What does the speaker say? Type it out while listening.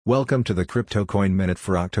Welcome to the Crypto Coin Minute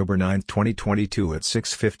for October 9, 2022 at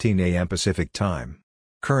 6:15 a.m. Pacific Time.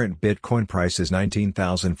 Current Bitcoin price is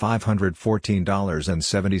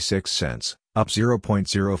 $19,514.76, up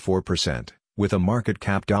 0.04%, with a market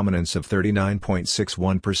cap dominance of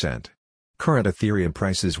 39.61%. Current Ethereum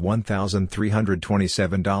price is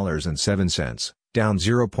 $1,327.07, down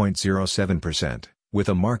 0.07%, with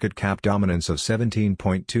a market cap dominance of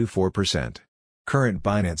 17.24%. Current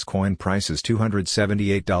Binance Coin price is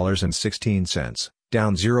 $278.16,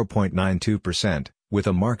 down 0.92%, with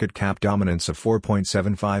a market cap dominance of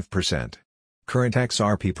 4.75%. Current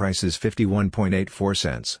XRP price is 51.84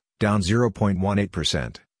 cents, down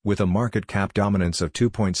 0.18%, with a market cap dominance of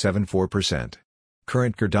 2.74%.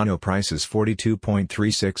 Current Cardano price is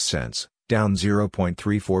 42.36 cents, down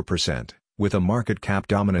 0.34%, with a market cap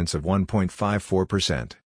dominance of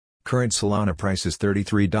 1.54%. Current Solana price is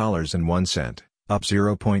 $33.01, up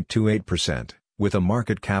 0.28%, with a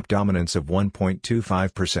market cap dominance of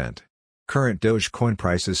 1.25%. Current Dogecoin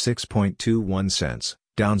price is 6.21 cents,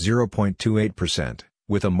 down 0.28%,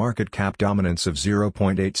 with a market cap dominance of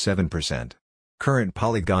 0.87%. Current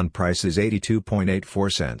Polygon price is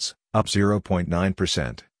 82.84 cents, up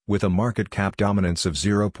 0.9%, with a market cap dominance of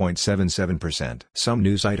 0.77%. Some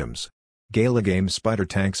news items. Gala Games Spider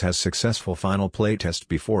Tanks has successful final playtest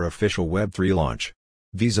before official Web3 launch.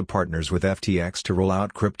 Visa partners with FTX to roll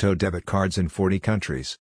out crypto debit cards in 40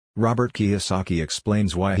 countries. Robert Kiyosaki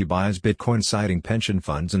explains why he buys Bitcoin citing pension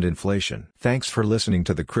funds and inflation. Thanks for listening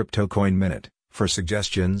to the Crypto Coin Minute. For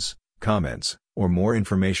suggestions, comments, or more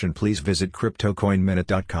information, please visit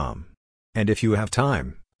CryptoCoinMinute.com. And if you have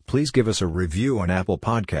time, please give us a review on Apple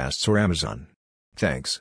Podcasts or Amazon. Thanks.